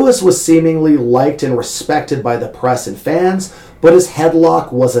 Lewis was seemingly liked and respected by the press and fans, but his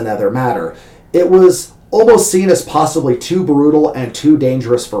headlock was another matter. It was almost seen as possibly too brutal and too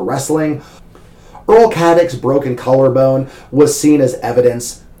dangerous for wrestling. Earl Caddick's broken collarbone was seen as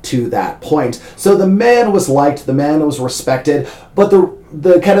evidence to that point. So the man was liked, the man was respected, but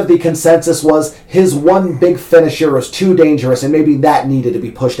the kind of the consensus was his one big finisher was too dangerous, and maybe that needed to be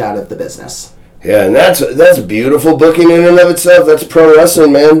pushed out of the business. Yeah, and that's beautiful booking in and of itself. That's pro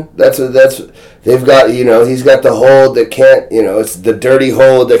wrestling, man. They've got, he's got the hold that can't, it's the dirty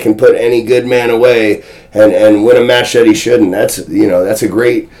hold that can put any good man away and win a match that he shouldn't. That's a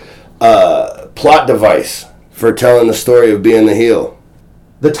great plot device for telling the story of being the heel.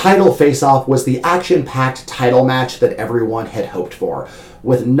 The title face-off was the action-packed title match that everyone had hoped for,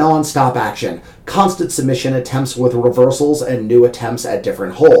 with non-stop action, constant submission attempts with reversals, and new attempts at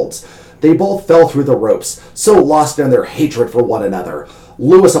different holds. They both fell through the ropes, so lost in their hatred for one another.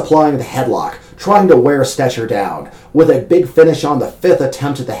 Lewis applying the headlock, trying to wear Stecher down, with a big finish on the fifth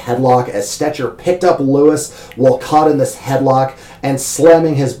attempt at the headlock as Stecher picked up Lewis while caught in this headlock and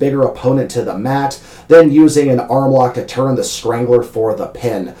slamming his bigger opponent to the mat, then using an armlock to turn the Strangler for the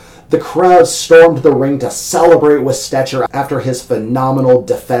pin. The crowd stormed the ring to celebrate with Stecher after his phenomenal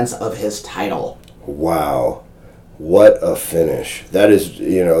defense of his title. Wow. What a finish. That is,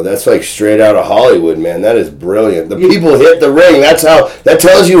 that's like straight out of Hollywood, man. That is brilliant. The people hit the ring. That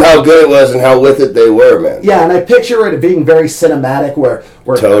tells you how good it was and how with it they were, man. Yeah, and I picture it being very cinematic where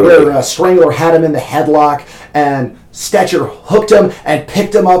Strangler had him in the headlock and Stecher hooked him and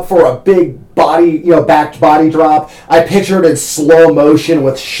picked him up for a big body, backed body drop. I picture it in slow motion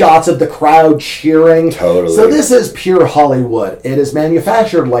with shots of the crowd cheering. Totally. So this is pure Hollywood. It is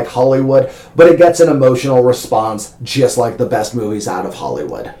manufactured like Hollywood, but it gets an emotional response just like the best movies out of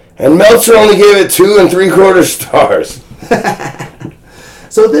Hollywood. And Meltzer only gave it 2 3/4 stars.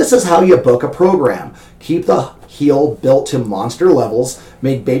 So this is how you book a program. Keep the heel built to monster levels,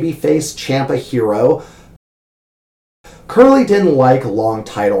 make babyface champ a hero. Curley didn't like long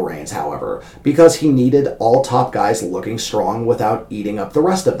title reigns, however, because he needed all top guys looking strong without eating up the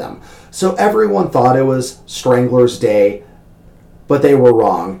rest of them. So everyone thought it was Strangler's day, but they were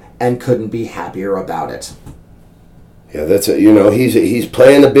wrong and couldn't be happier about it. Yeah, that's it. He's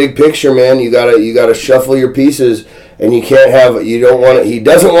playing the big picture, man. You gotta shuffle your pieces, and he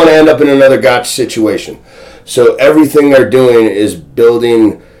doesn't want to end up in another gotcha situation. So everything they're doing is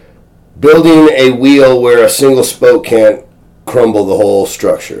building a wheel where a single spoke can't crumble the whole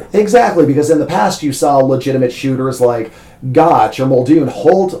structure. Exactly, because in the past you saw legitimate shooters like Gotch or Muldoon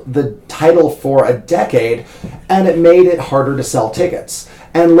hold the title for a decade, and it made it harder to sell tickets.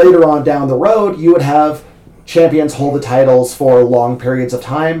 And later on down the road, you would have champions hold the titles for long periods of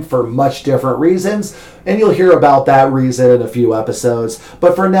time for much different reasons, and you'll hear about that reason in a few episodes.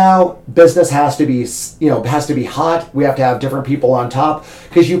 But for now, business has to be hot. We have to have different people on top,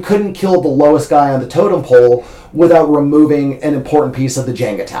 because you couldn't kill the lowest guy on the totem pole without removing an important piece of the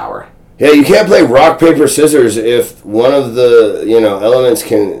Jenga tower. Yeah, you can't play rock, paper, scissors if one of the elements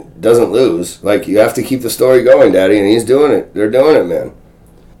doesn't lose. Like, you have to keep the story going, Daddy, and he's doing it. They're doing it, man.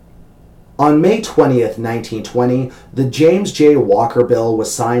 On May 20th, 1920, the James J. Walker Bill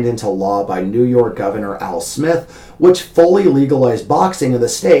was signed into law by New York Governor Al Smith, which fully legalized boxing in the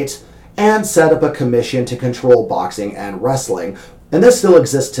state and set up a commission to control boxing and wrestling, and this still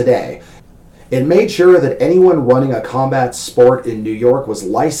exists today. It made sure that anyone running a combat sport in New York was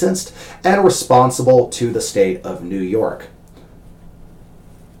licensed and responsible to the state of New York.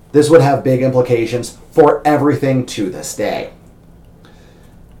 This would have big implications for everything to this day.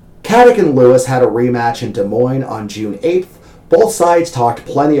 Caddick and Lewis had a rematch in Des Moines on June 8th. Both sides talked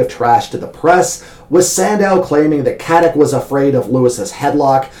plenty of trash to the press, with Sandow claiming that Caddick was afraid of Lewis's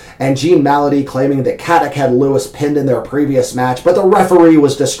headlock, and Gene Malady claiming that Caddick had Lewis pinned in their previous match, but the referee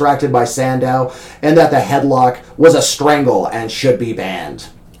was distracted by Sandow, and that the headlock was a strangle and should be banned.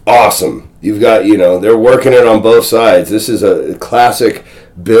 Awesome. You've got, they're working it on both sides. This is a classic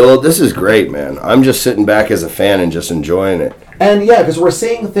build. This is great, man. I'm just sitting back as a fan and just enjoying it. And yeah, because we're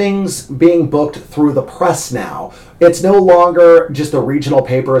seeing things being booked through the press now. It's no longer just the regional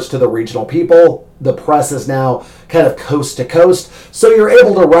papers to the regional people. The press is now kind of coast to coast. So you're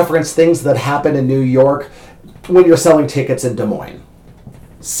able to reference things that happen in New York when you're selling tickets in Des Moines.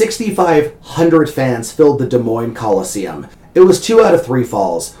 6,500 fans filled the Des Moines Coliseum. It was 2 out of 3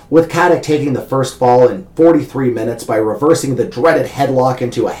 falls, with Caddick taking the first fall in 43 minutes by reversing the dreaded headlock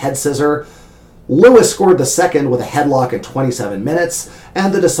into a head scissor. Lewis scored the second with a headlock in 27 minutes,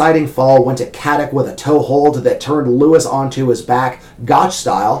 and the deciding fall went to Caddick with a toe hold that turned Lewis onto his back, Gotch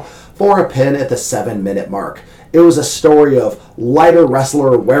style, for a pin at the 7-minute mark. It was a story of lighter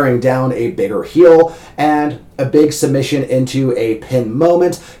wrestler wearing down a bigger heel, and a big submission into a pin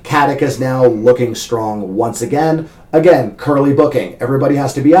moment. Caddick is now looking strong once again. Again, curly booking. Everybody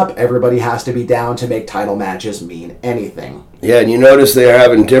has to be up, everybody has to be down to make title matches mean anything. Yeah, and you notice they're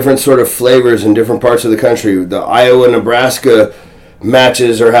having different sort of flavors in different parts of the country. The Iowa-Nebraska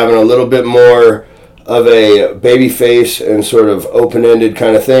matches are having a little bit more of a babyface and sort of open-ended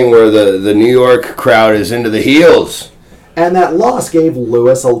kind of thing, where the New York crowd is into the heels. And that loss gave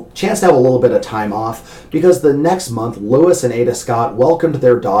Lewis a chance to have a little bit of time off, because the next month, Lewis and Ada Scott welcomed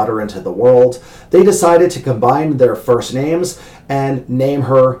their daughter into the world. They decided to combine their first names and name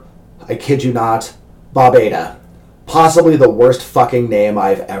her, I kid you not, Bobada. Possibly the worst fucking name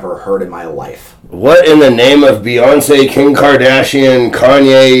I've ever heard in my life. What in the name of Beyonce, Kim Kardashian,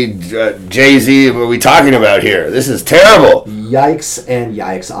 Kanye, Jay-Z are we talking about here? This is terrible. Yikes and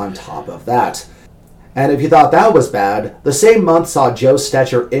yikes on top of that. And if you thought that was bad, the same month saw Joe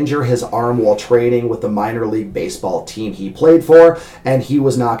Stetcher injure his arm while training with the minor league baseball team he played for, and he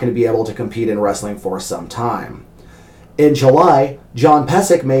was not going to be able to compete in wrestling for some time. In July, John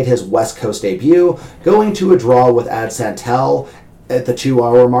Pesek made his West Coast debut, going to a draw with Ad Santel at the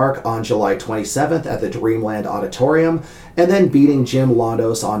 2-hour mark on July 27th at the Dreamland Auditorium, and then beating Jim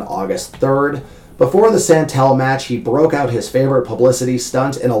Londos on August 3rd. Before the Santel match, he broke out his favorite publicity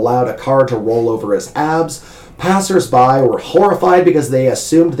stunt and allowed a car to roll over his abs. Passers-by were horrified because they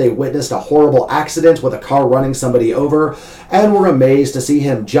assumed they witnessed a horrible accident with a car running somebody over, and were amazed to see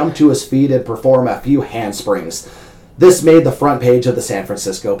him jump to his feet and perform a few handsprings. This made the front page of the San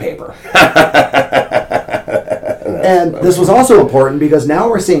Francisco paper. And this was also important because now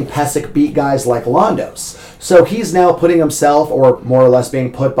we're seeing Pesek beat guys like Londos. So he's now putting himself, or more or less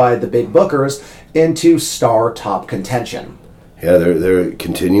being put by the big bookers, into star top contention. Yeah, they're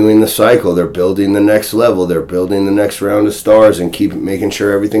continuing the cycle. They're building the next level. They're building the next round of stars and keep making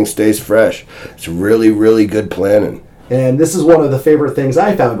sure everything stays fresh. It's really, really good planning. And this is one of the favorite things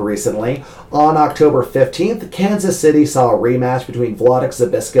I found recently. On October 15th, Kansas City saw a rematch between Vladek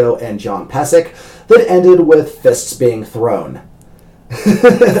Zbyszko and John Pesek that ended with fists being thrown.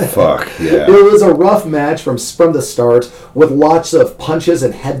 Fuck, yeah. It was a rough match from the start, with lots of punches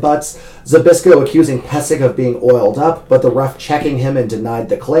and headbutts. Zbyszko accusing Pesek of being oiled up, but the ref checking him and denied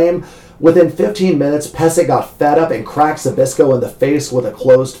the claim. Within 15 minutes, Pesek got fed up and cracked Zbyszko in the face with a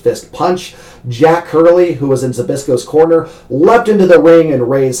closed fist punch. Jack Hurley, who was in Zbyszko's corner, leapt into the ring and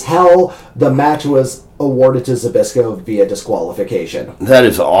raised hell. The match was awarded to Zbyszko via disqualification. That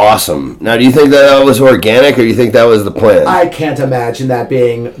is awesome. Now, do you think that was organic, or do you think that was the plan? I can't imagine that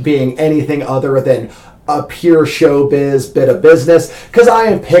being anything other than a pure showbiz bit of business, because I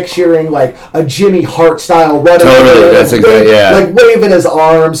am picturing like a Jimmy Hart style running, totally, that's exactly, yeah, like waving his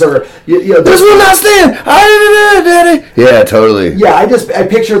arms, or this will not stand. Daddy. Yeah, totally. Yeah, I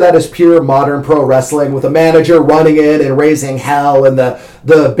picture that as pure modern pro wrestling, with a manager running in and raising hell, and the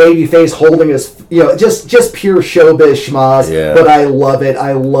babyface holding his, just pure showbiz schmaz. Yeah. But I love it.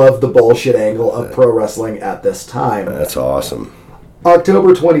 I love the bullshit angle of pro wrestling at this time. That's awesome.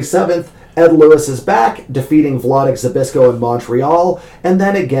 October 27th. Ed Lewis is back, defeating Vladek Zbyszko in Montreal, and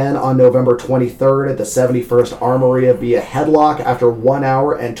then again on November 23rd at the 71st Armory via headlock after 1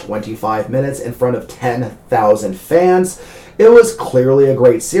 hour and 25 minutes in front of 10,000 fans. It was clearly a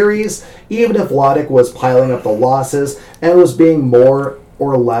great series, even if Loddick was piling up the losses and was being more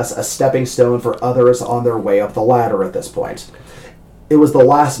or less a stepping stone for others on their way up the ladder at this point. It was the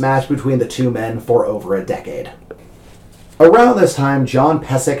last match between the two men for over a decade. Around this time, John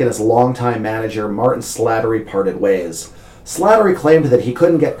Pesek and his longtime manager Martin Slattery parted ways. Slattery claimed that he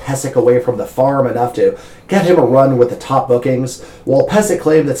couldn't get Pesek away from the farm enough to get him a run with the top bookings, while Pesek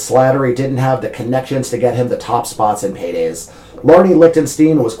claimed that Slattery didn't have the connections to get him the top spots and paydays. Larney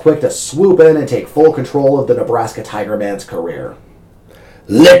Lichtenstein was quick to swoop in and take full control of the Nebraska Tiger Man's career.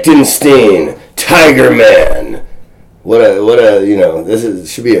 Lichtenstein, Tiger Man. What a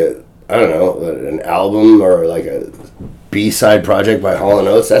this should be an album or like a B-side project by Hall &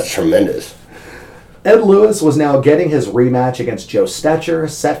 Oates. That's tremendous. Ed Lewis was now getting his rematch against Joe Stecher,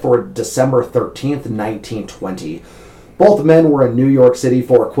 set for December 13th, 1920. Both men were in New York City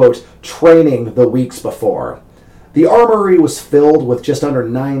for, quote, training the weeks before. The Armory was filled with just under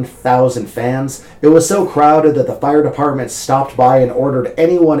 9,000 fans. It was so crowded that the fire department stopped by and ordered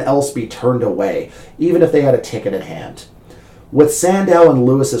anyone else be turned away, even if they had a ticket in hand. With Sandow in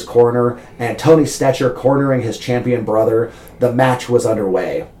Lewis's corner and Tony Stecher cornering his champion brother, the match was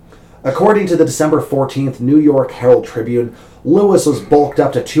underway. According to the December 14th New York Herald Tribune, Lewis was bulked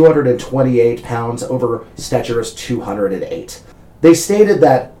up to 228 pounds over Stecher's 208. They stated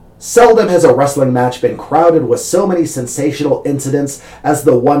that seldom has a wrestling match been crowded with so many sensational incidents as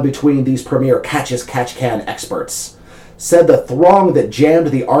the one between these premier catch-as-catch-can experts. Said the throng that jammed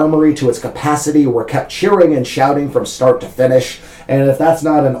the Armory to its capacity were kept cheering and shouting from start to finish, and if that's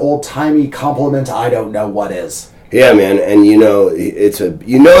not an old-timey compliment, I don't know what is. Yeah, man, and it's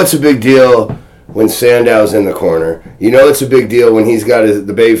a big deal when Sandow's in the corner. It's a big deal when he's got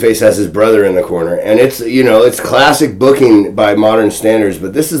the babyface has his brother in the corner, and it's classic booking by modern standards.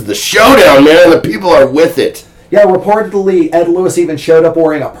 But this is the showdown, man. The people are with it. Yeah, reportedly, Ed Lewis even showed up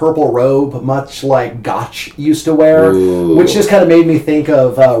wearing a purple robe, much like Gotch used to wear, which just kind of made me think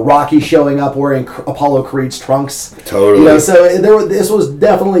of Rocky showing up wearing Apollo Creed's trunks. Totally. So this was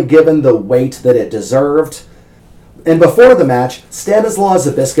definitely given the weight that it deserved. And before the match, Stanislaw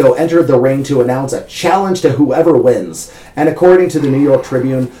Zbyszko entered the ring to announce a challenge to whoever wins. And according to the New York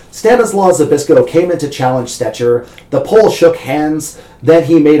Tribune, Stanislaw Zbyszko came in to challenge Stecher. The Pole shook hands, then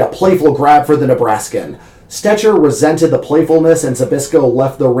he made a playful grab for the Nebraskan. Stecher resented the playfulness, and Zbyszko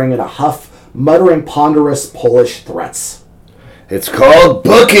left the ring in a huff, muttering ponderous Polish threats. It's called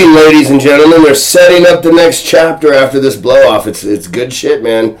booking, ladies and gentlemen. They're setting up the next chapter after this blow-off. It's good shit,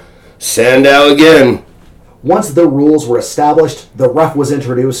 man. Sandow again. Once the rules were established, the ref was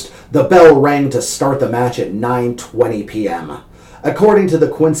introduced, the bell rang to start the match at 9:20 p.m. According to the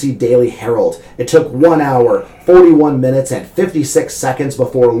Quincy Daily Herald, it took 1 hour, 41 minutes, and 56 seconds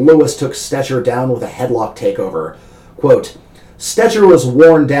before Lewis took Stecher down with a headlock takeover. Quote, Stecher was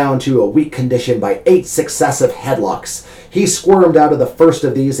worn down to a weak condition by 8 successive headlocks. He squirmed out of the first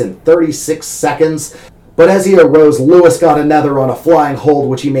of these in 36 seconds, but as he arose, Lewis got another on a flying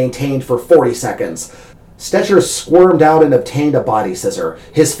hold which he maintained for 40 seconds. Stecher squirmed out and obtained a body scissor,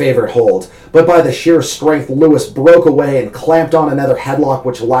 his favorite hold, but by the sheer strength, Lewis broke away and clamped on another headlock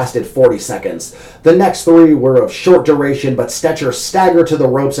which lasted 40 seconds. The next 3 were of short duration, but Stecher staggered to the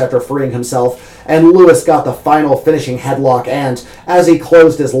ropes after freeing himself, and Lewis got the final finishing headlock and, as he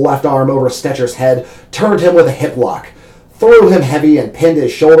closed his left arm over Stecher's head, turned him with a hip lock, threw him heavy and pinned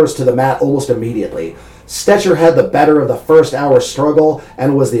his shoulders to the mat almost immediately. Stecher had the better of the first hour's struggle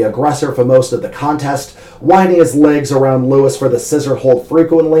and was the aggressor for most of the contest, winding his legs around Lewis for the scissor hold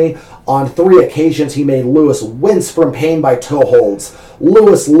frequently. On 3 occasions, he made Lewis wince from pain by toe holds.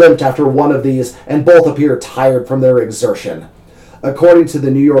 Lewis limped after one of these, and both appeared tired from their exertion. According to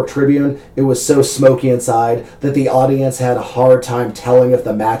the New York Tribune, it was so smoky inside that the audience had a hard time telling if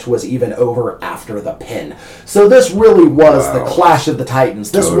the match was even over after the pin. So this really was the Clash of the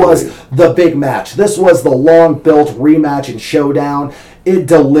Titans. This was the big match. This was the long-built rematch and showdown. It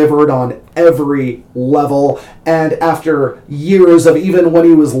delivered on every level, and after years of, even when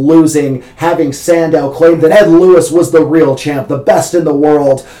he was losing, having Sandow claim that Ed Lewis was the real champ, the best in the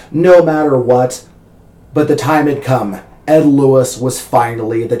world, no matter what, but the time had come. Ed Lewis was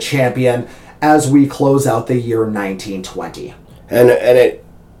finally the champion as we close out the year 1920. And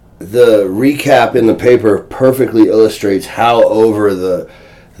the recap in the paper perfectly illustrates how over the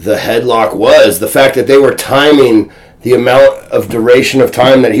headlock was. The fact that they were timing the amount of duration of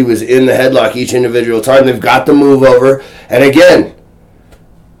time that he was in the headlock each individual time. They've got the move over. And again,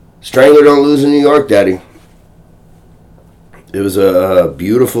 Strangler don't lose in New York, Daddy. It was a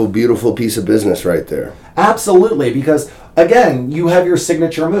beautiful, beautiful piece of business right there. Absolutely, because again, you have your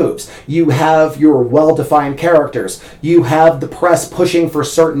signature moves. You have your well-defined characters. You have the press pushing for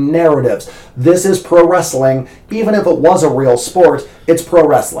certain narratives. This is pro wrestling. Even if it was a real sport, it's pro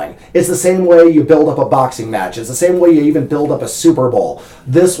wrestling. It's the same way you build up a boxing match. It's the same way you even build up a Super Bowl.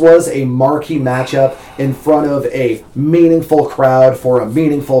 This was a marquee matchup in front of a meaningful crowd for a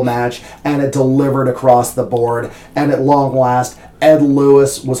meaningful match, and it delivered across the board. And at long last, Ed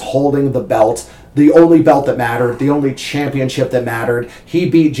Lewis was holding the belt. The only belt that mattered, the only championship that mattered. He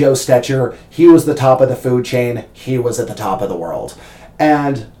beat Joe Stetcher. He was the top of the food chain. He was at the top of the world.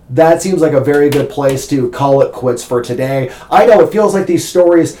 And that seems like a very good place to call it quits for today. I know it feels like these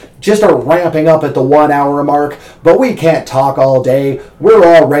stories just are ramping up at the 1 hour mark, but we can't talk all day. We're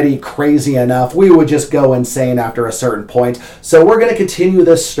already crazy enough. We would just go insane after a certain point. So we're going to continue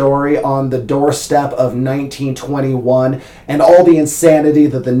this story on the doorstep of 1921 and all the insanity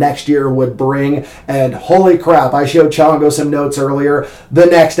that the next year would bring. And holy crap, I showed Chongo some notes earlier. The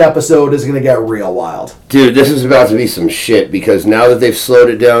next episode is going to get real wild. Dude, this is about to be some shit, because now that they've slowed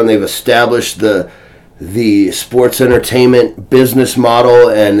it down, they've established the sports entertainment business model,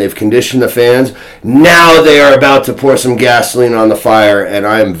 and they've conditioned the fans. Now they are about to pour some gasoline on the fire, and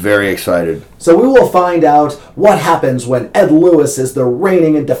I am very excited. So we will find out what happens when Ed Lewis is the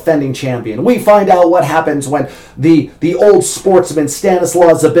reigning and defending champion. We find out what happens when the old sportsman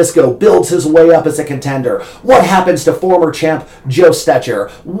Stanislaw Zbyszko builds his way up as a contender. What happens to former champ Joe Stetcher?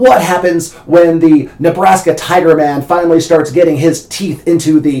 What happens when the Nebraska Tiger Man finally starts getting his teeth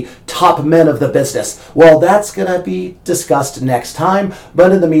into the top men of the business? Well, that's going to be discussed next time.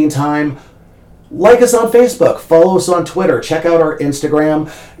 But in the meantime, like us on Facebook, follow us on Twitter, check out our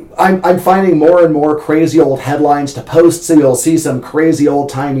Instagram. I'm finding more and more crazy old headlines to post, so you'll see some crazy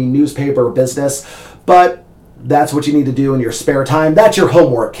old-timey newspaper business. But that's what you need to do in your spare time. That's your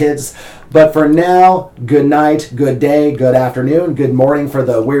homework, kids. But for now, good night, good day, good afternoon, good morning for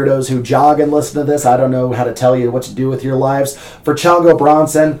the weirdos who jog and listen to this. I don't know how to tell you what to do with your lives. For Chongo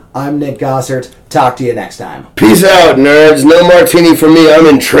Bronson, I'm Nick Gossert. Talk to you next time. Peace out, nerds. No martini for me. I'm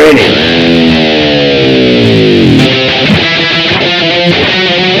in training.